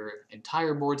buff your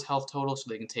entire board's health total so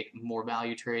they can take more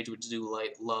value trades, which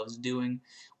Zoolite loves doing.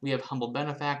 We have Humble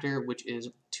Benefactor, which is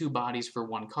 2 bodies for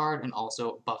 1 card and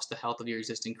also buffs the health of your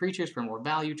existing creatures for more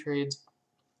value trades.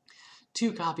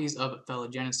 2 copies of Fellow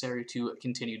Janissary to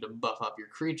continue to buff up your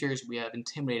creatures. We have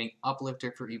Intimidating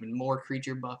Uplifter for even more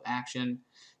creature buff action.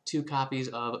 2 copies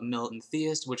of Militant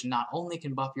Theist, which not only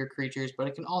can buff your creatures, but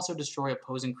it can also destroy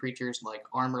opposing creatures like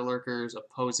Armor Lurkers,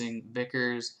 opposing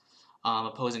Vicars,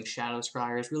 opposing Shadow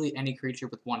Scryers, really any creature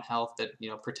with 1 health that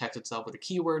protects itself with a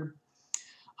keyword.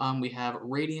 We have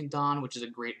Radiant Dawn, which is a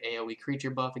great AoE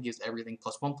creature buff. It gives everything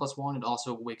 +1/+1. It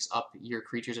also wakes up your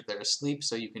creatures if they're asleep,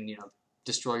 so you can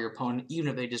destroy your opponent even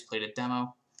if they just played a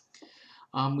demo.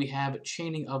 We have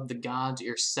Chaining of the Gods,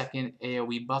 your second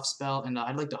AoE buff spell, and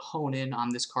I'd like to hone in on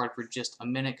this card for just a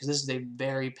minute because this is a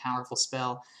very powerful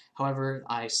spell. However,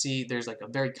 I see there's like a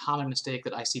very common mistake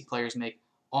that I see players make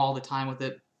all the time with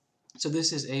it. So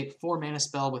this is a 4 mana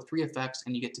spell with 3 effects,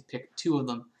 and you get to pick 2 of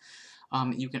them.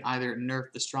 You can either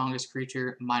nerf the strongest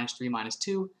creature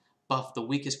 -3/-2, buff the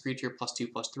weakest creature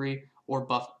 +2/+3, or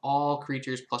buff all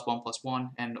creatures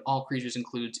 +1/+1, and all creatures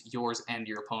includes yours and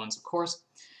your opponent's, of course.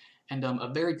 And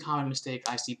a very common mistake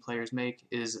I see players make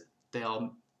is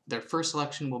their first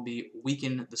selection will be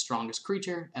weaken the strongest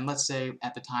creature, and let's say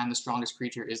at the time the strongest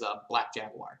creature is a Black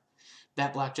Jaguar.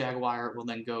 That Black Jaguar will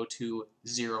then go to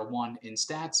 0/1 in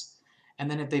stats,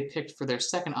 and then if they picked for their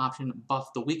second option, buff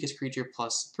the weakest creature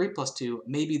 +3/+2,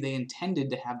 maybe they intended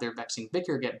to have their Vexing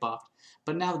Vicar get buffed,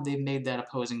 but now that they've made that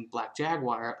opposing Black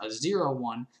Jaguar a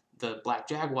 0/1, the Black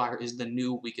Jaguar is the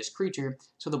new weakest creature,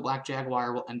 so the Black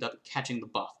Jaguar will end up catching the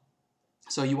buff.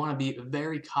 So you want to be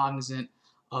very cognizant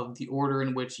of the order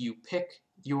in which you pick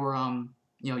your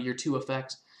 2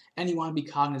 effects, and you want to be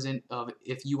cognizant of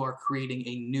if you are creating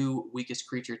a new weakest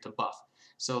creature to buff.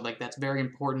 So that's very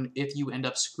important. If you end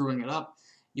up screwing it up,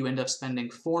 you end up spending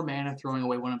 4 mana throwing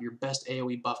away one of your best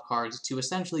AoE buff cards to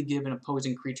essentially give an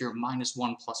opposing creature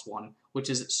 -1/+1, which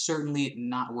is certainly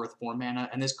not worth 4 mana,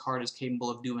 and this card is capable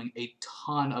of doing a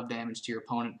ton of damage to your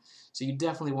opponent. So you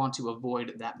definitely want to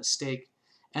avoid that mistake.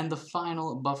 And the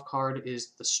final buff card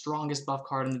is the strongest buff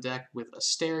card in the deck with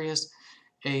Asterius,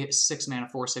 a 6 mana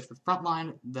 4/6 with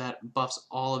frontline that buffs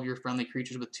all of your friendly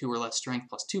creatures with 2 or less strength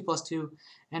 +2/+2.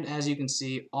 And as you can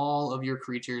see, all of your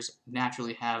creatures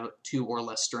naturally have 2 or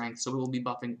less strength, so we will be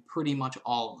buffing pretty much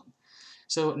all of them.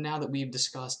 So now that we've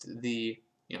discussed the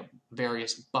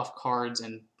various buff cards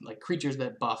and creatures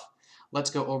that buff,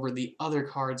 let's go over the other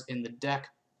cards in the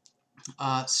deck.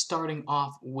 Starting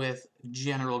off with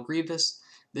General Grievous.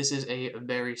 This is a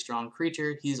very strong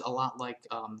creature. He's a lot like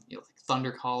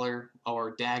Thundercaller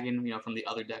or Dagon, from the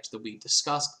other decks that we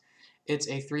discussed. It's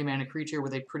a 3 mana creature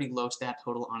with a pretty low stat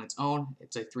total on its own.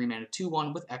 It's a 3 mana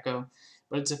 2/1 with Echo,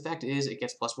 but its effect is it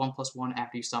gets +1/+1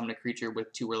 after you summon a creature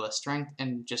with 2 or less strength,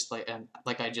 and just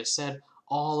like I just said,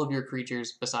 all of your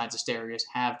creatures besides Asterius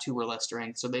have 2 or less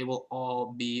strength, so they will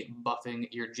all be buffing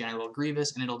your General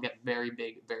Grievous, and it'll get very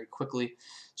big very quickly.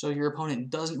 So if your opponent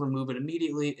doesn't remove it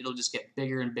immediately, it'll just get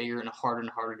bigger and bigger and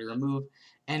harder to remove.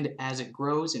 And as it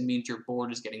grows, it means your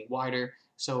board is getting wider.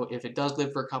 So if it does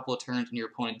live for a couple of turns and your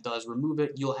opponent does remove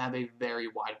it, you'll have a very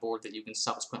wide board that you can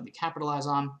subsequently capitalize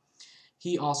on.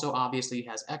 He also obviously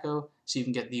has Echo, so you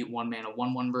can get the 1 mana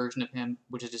 1/1 version of him,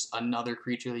 which is just another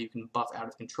creature that you can buff out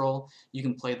of control. You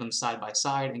can play them side by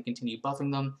side and continue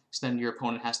buffing them, so then your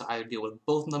opponent has to either deal with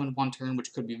both of them in 1 turn,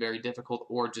 which could be very difficult,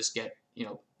 or just get,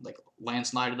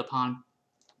 landslided upon.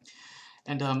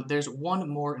 And there's one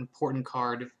more important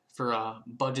card for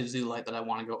budget Zoolite that I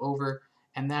want to go over,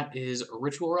 and that is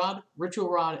Ritual Rod. Ritual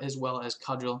Rod as well as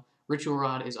Cudgel. Ritual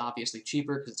Rod is obviously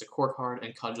cheaper because it's a core card,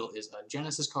 and Cudgel is a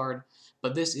Genesis card,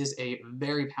 but this is a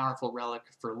very powerful relic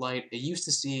for light. It used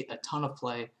to see a ton of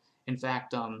play. In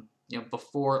fact,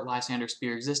 before Lysander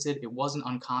Spear existed, it wasn't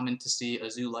uncommon to see a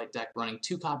Zoolite deck running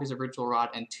 2 copies of Ritual Rod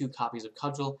and 2 copies of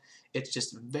Cudgel. It's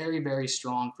just very, very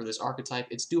strong for this archetype.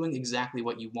 It's doing exactly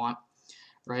what you want.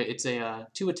 Right, it's a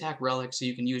 2-attack relic, so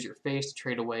you can use your face to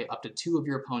trade away up to 2 of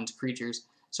your opponent's creatures.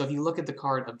 So if you look at the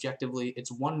card objectively,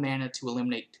 it's 1 mana to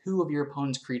eliminate 2 of your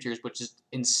opponent's creatures, which is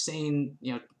insane,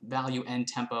 value and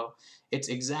tempo. It's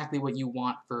exactly what you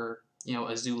want for,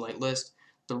 a Zoolite list.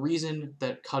 The reason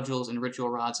that Cudgels and Ritual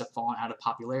Rods have fallen out of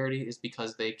popularity is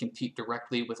because they compete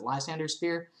directly with Lysander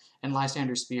Spear, and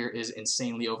Lysander Spear is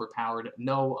insanely overpowered.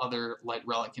 No other light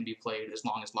relic can be played as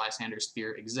long as Lysander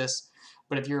Spear exists.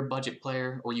 But if you're a budget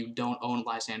player or you don't own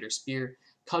Lysander Spear,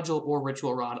 Cudgel or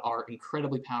Ritual Rod are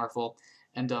incredibly powerful,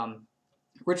 and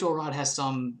Ritual Rod has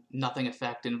some nothing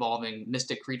effect involving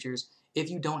mystic creatures. If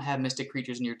you don't have mystic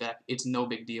creatures in your deck, it's no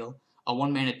big deal. A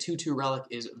 1-mana 2/2 relic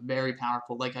is very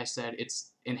powerful. Like I said,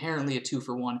 it's inherently a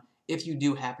 2-for-1 if you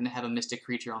do happen to have a mystic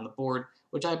creature on the board,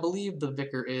 which I believe the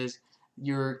Vicar is.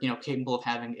 You're capable of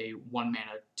having a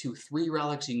 1-mana 2/3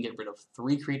 relic, so you can get rid of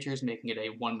 3 creatures, making it a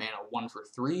 1-mana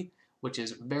 1-for-3, which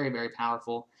is very, very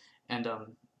powerful. And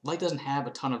Light doesn't have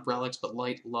a ton of relics, but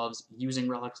Light loves using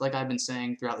relics. Like I've been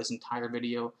saying throughout this entire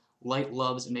video, Light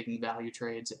loves making value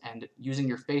trades, and using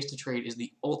your face to trade is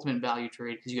the ultimate value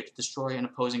trade because you get to destroy an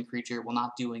opposing creature while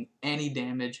not doing any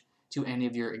damage to any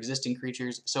of your existing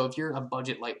creatures. So if you're a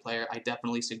budget Light player, I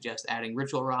definitely suggest adding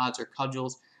Ritual Rods or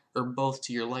Cudgels or both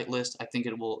to your Light list. I think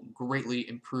it will greatly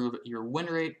improve your win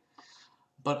rate.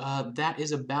 But that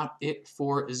is about it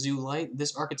for Zoo Light.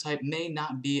 This archetype may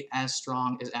not be as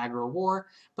strong as Aggro War,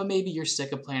 but maybe you're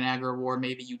sick of playing Aggro War,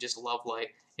 maybe you just love Light,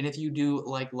 and if you do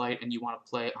like Light and you want to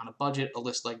play on a budget, a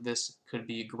list like this could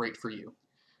be great for you.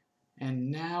 And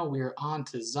now we're on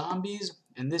to Zombies,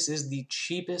 and this is the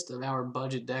cheapest of our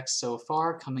budget decks so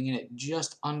far, coming in at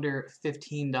just under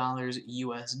 $15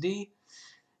 USD.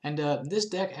 And this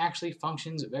deck actually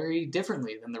functions very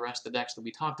differently than the rest of the decks that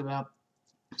we talked about.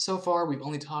 So far, we've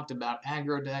only talked about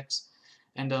aggro decks,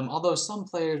 and although some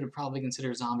players would probably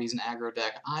consider Zombies an aggro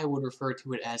deck, I would refer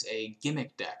to it as a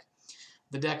gimmick deck.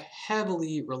 The deck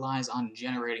heavily relies on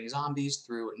generating zombies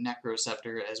through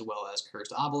Necroceptor as well as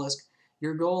Cursed Obelisk.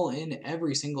 Your goal in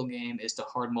every single game is to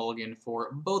hard mulligan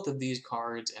for both of these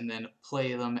cards and then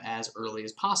play them as early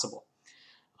as possible.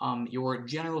 Your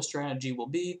general strategy will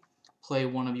be play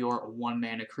one of your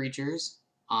 1-mana creatures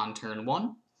on turn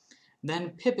 1,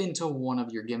 then pip into one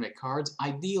of your gimmick cards,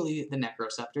 ideally the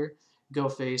Necroceptor, go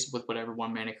face with whatever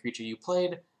 1-mana creature you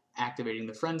played, activating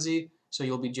the Frenzy, so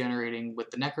you'll be generating with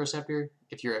the Necroceptor.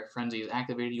 If your Frenzy is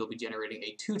activated, you'll be generating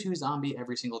a 2/2 zombie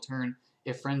every single turn.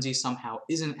 If Frenzy somehow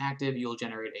isn't active, you'll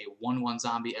generate a 1/1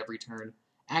 zombie every turn.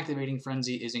 Activating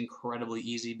Frenzy is incredibly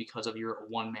easy because of your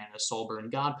 1-mana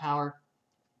Soulburn God power.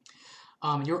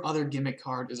 Your other gimmick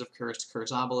card is, of course,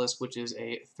 Cursed Obelisk, which is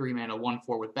a 3-mana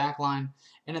 1/4 with backline,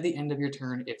 and at the end of your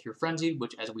turn, if you're frenzied,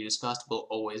 which as we discussed will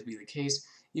always be the case,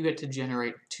 you get to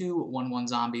generate 2 1/1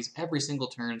 zombies every single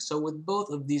turn. So with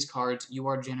both of these cards, you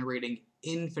are generating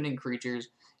infinite creatures.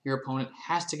 Your opponent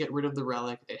has to get rid of the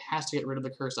relic, it has to get rid of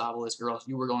the Cursed Obelisk, or else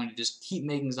you are going to just keep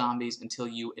making zombies until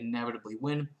you inevitably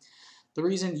win. The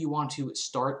reason you want to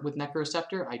start with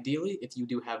Necroceptor, ideally, if you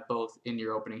do have both in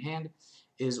your opening hand,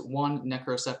 is one,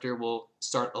 Necroceptor will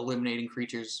start eliminating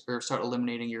creatures, or start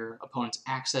eliminating your opponent's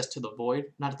access to the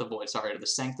Void, not to the Void, sorry, to the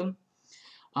Sanctum.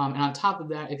 And on top of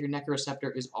that, if your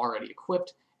Necroceptor is already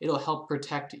equipped, it'll help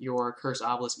protect your Cursed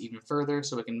Obelisk even further,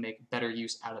 so it can make better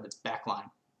use out of its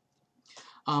backline.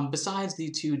 Besides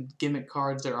the 2 gimmick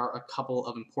cards, there are a couple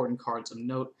of important cards of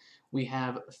note. We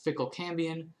have Fickle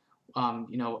Cambion,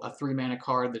 a 3-mana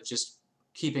card that's just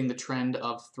keeping the trend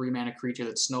of 3-mana creature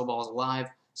that snowballs alive.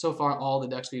 So far, all the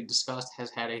decks we've discussed has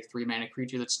had a 3-mana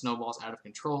creature that snowballs out of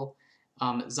control.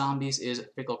 Zombies is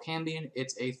Fickle Cambion.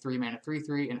 It's a 3-mana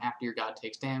 3/3, and after your god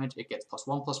takes damage, it gets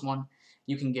 +1/+1.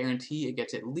 You can guarantee it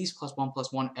gets at least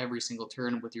 +1/+1 every single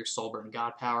turn with your Soulburn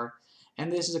God power.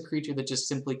 And this is a creature that just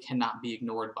simply cannot be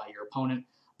ignored by your opponent.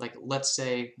 Like, let's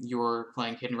say you're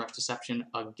playing Hidden Rush Deception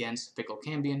against Fickle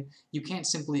Cambion. You can't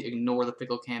simply ignore the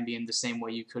Fickle Cambion the same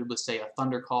way you could with, say, a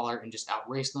Thundercaller and just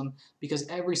outrace them, because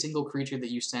every single creature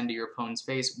that you send to your opponent's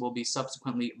face will be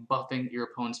subsequently buffing your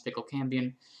opponent's Fickle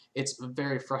Cambion. It's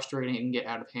very frustrating and can get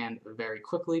out of hand very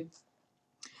quickly.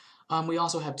 We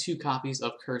also have 2 copies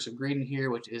of Curse of Greed in here,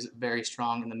 which is very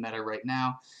strong in the meta right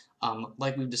now.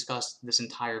 Like we've discussed this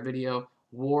entire video,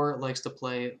 War likes to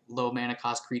play low mana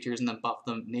cost creatures and then buff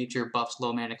them. Nature buffs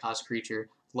low mana cost creature.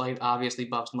 Light obviously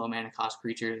buffs low mana cost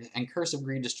creature, and Curse of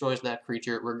Greed destroys that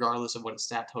creature regardless of what its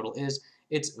stat total is.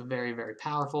 It's very, very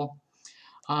powerful.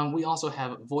 We also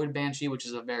have Void Banshee, which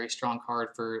is a very strong card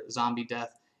for zombie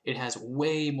death. It has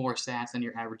way more stats than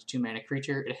your average 2-mana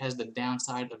creature. It has the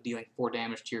downside of dealing 4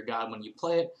 damage to your god when you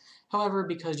play it. However,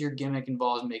 because your gimmick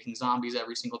involves making zombies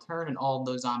every single turn and all of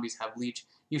those zombies have leech,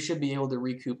 you should be able to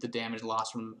recoup the damage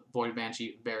lost from Void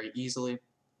Banshee very easily.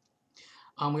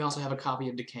 We also have a copy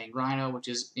of Decaying Rhino, which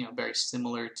is very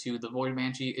similar to the Void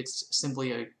Banshee. It's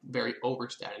simply a very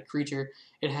overstated creature.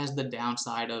 It has the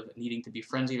downside of needing to be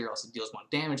frenzied or else it deals 1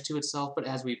 damage to itself, but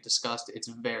as we've discussed, it's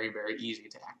very, very easy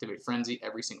to activate Frenzy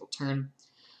every single turn.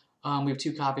 We have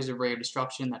 2 copies of Ray of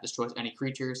Destruction that destroys any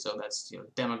creature, so that's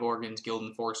Demogorgons, Guild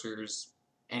Enforcers,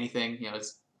 anything.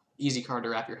 It's an easy card to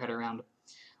wrap your head around.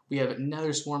 We have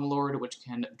Nether Swarm Lord, which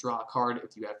can draw a card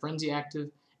if you have Frenzy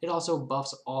active. It also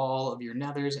buffs all of your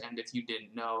nethers, and if you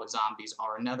didn't know, zombies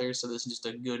are nethers, so this is just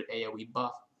a good AoE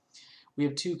buff. We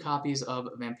have 2 copies of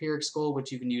Vampiric Skull,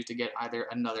 which you can use to get either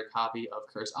another copy of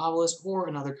Cursed Obelisk or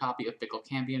another copy of Fickle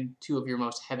Campion, 2 of your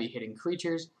most heavy-hitting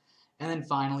creatures. And then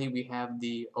finally, we have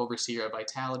the Overseer of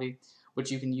Vitality, which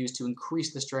you can use to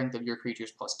increase the strength of your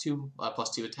creatures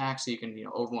 +2 attack, so you can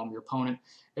overwhelm your opponent.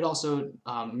 It also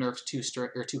nerfs 2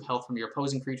 health from your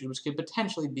opposing creatures, which could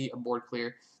potentially be a board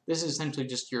clear. This is essentially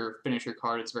just your finisher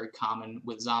card. It's very common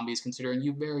with zombies, considering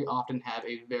you very often have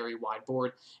a very wide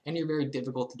board, and you're very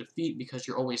difficult to defeat because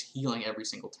you're always healing every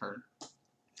single turn.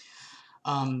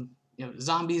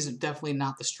 Zombies are definitely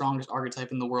not the strongest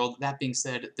archetype in the world. That being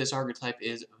said, this archetype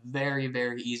is very,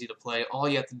 very easy to play. All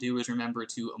you have to do is remember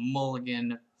to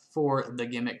mulligan for the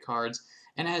gimmick cards.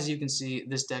 And as you can see,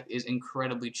 this deck is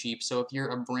incredibly cheap, so if you're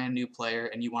a brand new player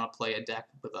and you want to play a deck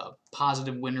with a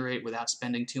positive win rate without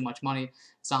spending too much money,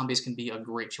 zombies can be a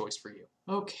great choice for you.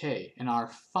 Okay, and our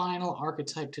final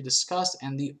archetype to discuss,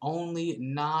 and the only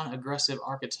non-aggressive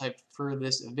archetype for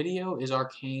this video, is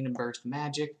Arcane Burst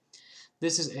Magic.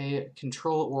 This is a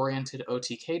control-oriented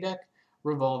OTK deck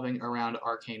revolving around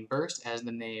Arcane Burst, as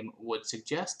the name would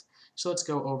suggest. So let's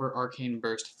go over Arcane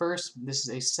Burst first. This is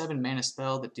a 7 mana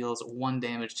spell that deals 1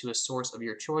 damage to a source of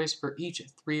your choice for each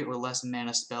 3 or less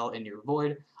mana spell in your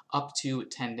void, up to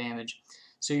 10 damage.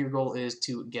 So your goal is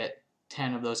to get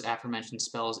 10 of those aforementioned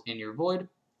spells in your void,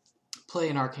 play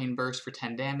an Arcane Burst for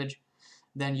 10 damage,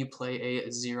 then you play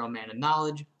a 0 mana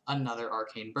Knowledge, another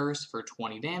Arcane Burst for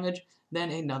 20 damage,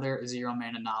 then another 0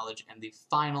 mana Knowledge, and the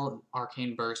final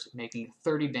Arcane Burst, making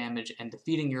 30 damage and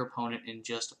defeating your opponent in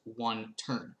just 1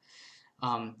 turn.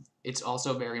 It's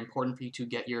also very important for you to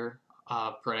get your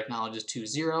Poetic Knowledges to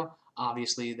 0.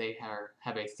 Obviously, they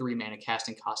have a 3 mana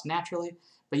casting cost naturally,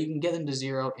 but you can get them to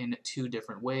 0 in 2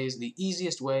 different ways. The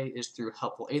easiest way is through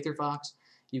Helpful Aether Fox.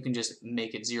 You can just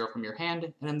make it 0 from your hand,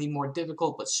 and then the more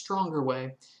difficult but stronger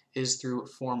way is through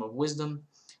Form of Wisdom.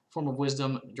 Form of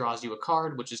Wisdom draws you a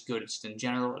card, which is good just in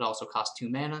general. It also costs 2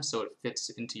 mana, so it fits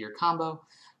into your combo.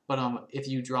 But if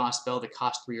you draw a spell that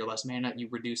costs 3 or less mana, you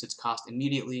reduce its cost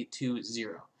immediately to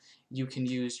 0. You can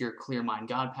use your Clear Mind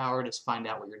God Power to find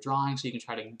out what you're drawing, so you can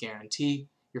try to guarantee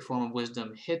your Form of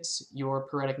Wisdom hits your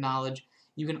Poetic Knowledge.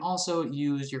 You can also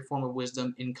use your Form of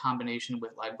Wisdom in combination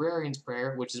with Librarian's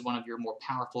Prayer, which is one of your more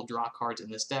powerful draw cards in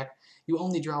this deck. You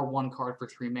only draw 1 card for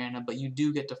 3 mana, but you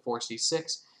do get to force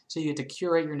 6, so you get to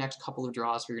curate your next couple of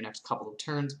draws for your next couple of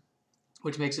turns,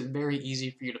 which makes it very easy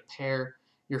for you to pair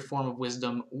your Form of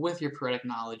Wisdom with your Poetic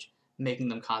Knowledge, making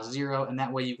them cost 0, and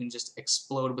that way you can just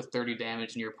explode with 30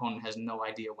 damage and your opponent has no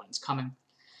idea when it's coming.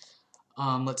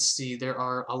 Let's see, there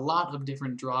are a lot of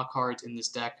different draw cards in this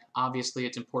deck. Obviously,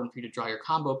 it's important for you to draw your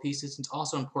combo pieces. It's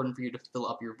also important for you to fill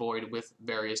up your void with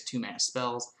various 2-mana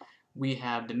spells. We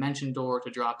have Dimension Door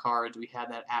to draw cards. We have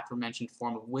that aforementioned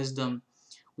Form of Wisdom.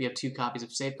 We have 2 copies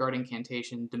of Safeguard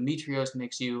Incantation. Demetrios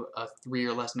makes you a 3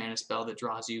 or less mana spell that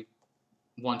draws you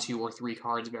 1, 2, or 3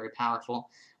 cards, very powerful.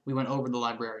 We went over the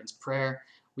Librarian's Prayer.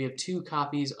 We have 2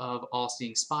 copies of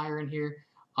All-Seeing Spire in here.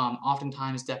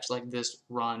 Oftentimes, decks like this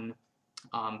run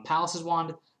Palace's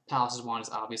Wand. Palace's Wand is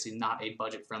obviously not a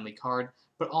budget-friendly card,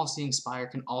 but All-Seeing Spire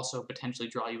can also potentially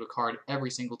draw you a card every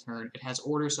single turn. It has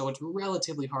order, so it's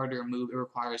relatively hard to remove. It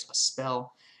requires a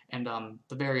spell, and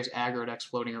the various aggro decks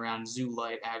floating around, Zoo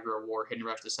Light, Aggro War, Hidden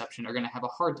Rush Deception, are going to have a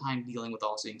hard time dealing with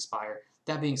All-Seeing Spire.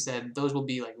 That being said, those will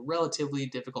be like relatively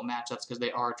difficult matchups because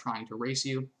they are trying to race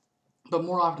you, but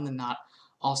more often than not,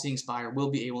 All-Seeing Spire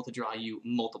will be able to draw you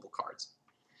multiple cards.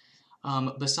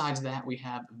 Besides that, we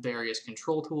have various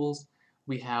control tools.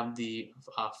 We have the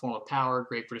Form of Power,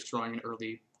 great for destroying an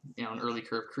early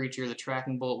curve creature. The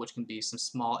Tracking Bolt, which can be some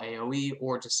small AoE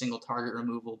or just single target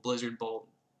removal. Blizzard Bolt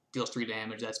deals 3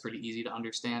 damage. That's pretty easy to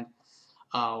understand.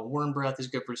 Worm Breath is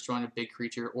good for destroying a big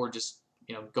creature or just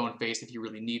going face if you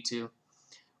really need to.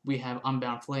 We have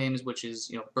Unbound Flames, which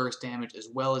is burst damage as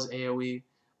well as AoE.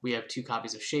 We have 2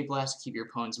 copies of Shape Blast to keep your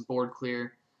opponent's board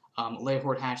clear.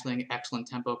 Layhorde Hatchling, excellent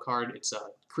tempo card. It's a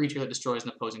creature that destroys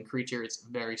an opposing creature. It's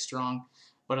very strong.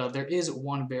 But there is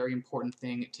one very important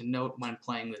thing to note when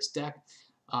playing this deck.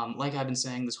 Like I've been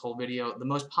saying this whole video, the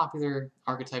most popular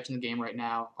archetypes in the game right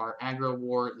now are Aggro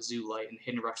War, Zoo Light, and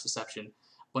Hidden Rush Deception.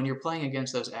 When you're playing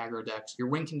against those aggro decks, your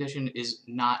win condition is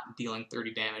not dealing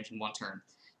 30 damage in 1 turn.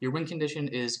 Your win condition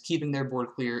is keeping their board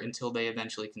clear until they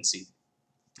eventually concede.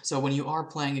 So when you are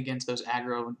playing against those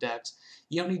aggro decks,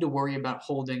 you don't need to worry about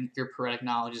holding your Poetic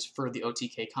Knowledges for the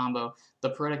OTK combo.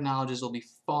 The Poetic Knowledges will be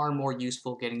far more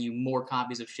useful, getting you more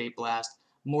copies of Shape Blast,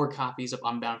 more copies of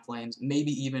Unbound Flames,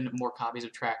 maybe even more copies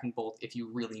of Tracking Bolt if you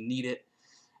really need it.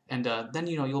 And then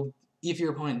you'll if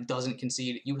your opponent doesn't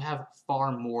concede, you have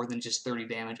far more than just 30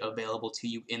 damage available to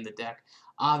you in the deck.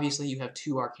 Obviously, you have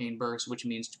 2 Arcane Bursts, which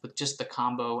means with just the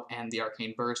combo and the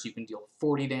Arcane Burst, you can deal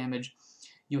 40 damage.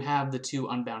 You have the 2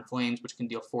 Unbound Flames, which can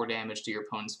deal 4 damage to your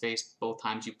opponent's face both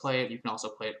times you play it. You can also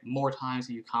play it more times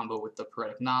if you combo with the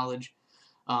Poetic Knowledge.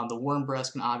 The Worm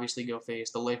Breast can obviously go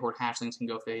face, the Leyhorde Hatchlings can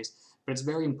go face, but it's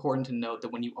very important to note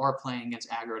that when you are playing against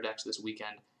aggro decks this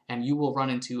weekend, and you will run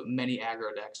into many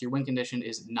aggro decks, your win condition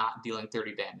is not dealing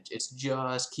 30 damage. It's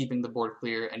just keeping the board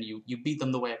clear, and you beat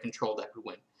them the way a control deck would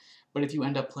win. But if you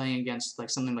end up playing against like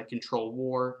something like Control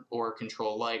War or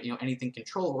Control Light, anything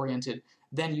control-oriented,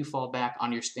 then you fall back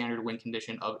on your standard win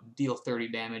condition of deal 30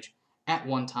 damage at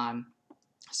one time.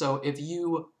 So if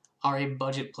you are a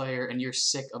budget player and you're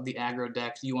sick of the aggro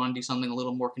decks, you want to do something a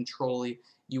little more control-y,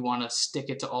 you want to stick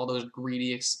it to all those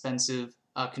greedy, expensive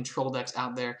control decks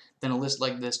out there, then a list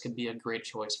like this could be a great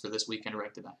choice for this weekend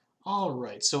ranked event.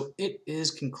 Alright, so it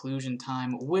is conclusion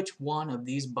time. Which one of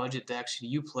these budget decks should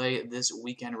you play this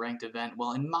weekend ranked event?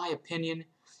 Well, in my opinion,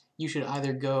 you should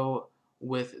either go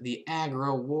with the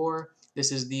Aggro War.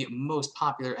 This is the most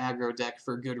popular aggro deck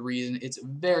for good reason. It's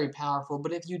very powerful,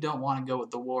 but if you don't want to go with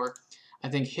the War, I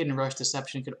think Hidden Rush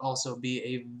Deception could also be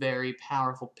a very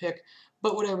powerful pick.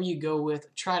 But whatever you go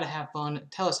with, try to have fun.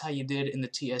 Tell us how you did in the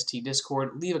TST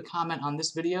Discord. Leave a comment on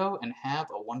this video, and have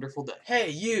a wonderful day. Hey,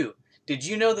 you! Did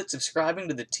you know that subscribing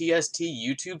to the TST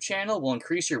YouTube channel will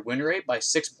increase your win rate by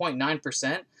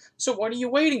 6.9%? So what are you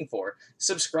waiting for?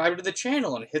 Subscribe to the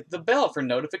channel and hit the bell for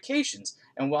notifications.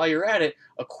 And while you're at it,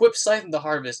 equip Scythe of the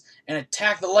Harvest and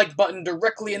attack the like button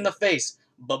directly in the face.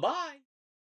 Bye-bye!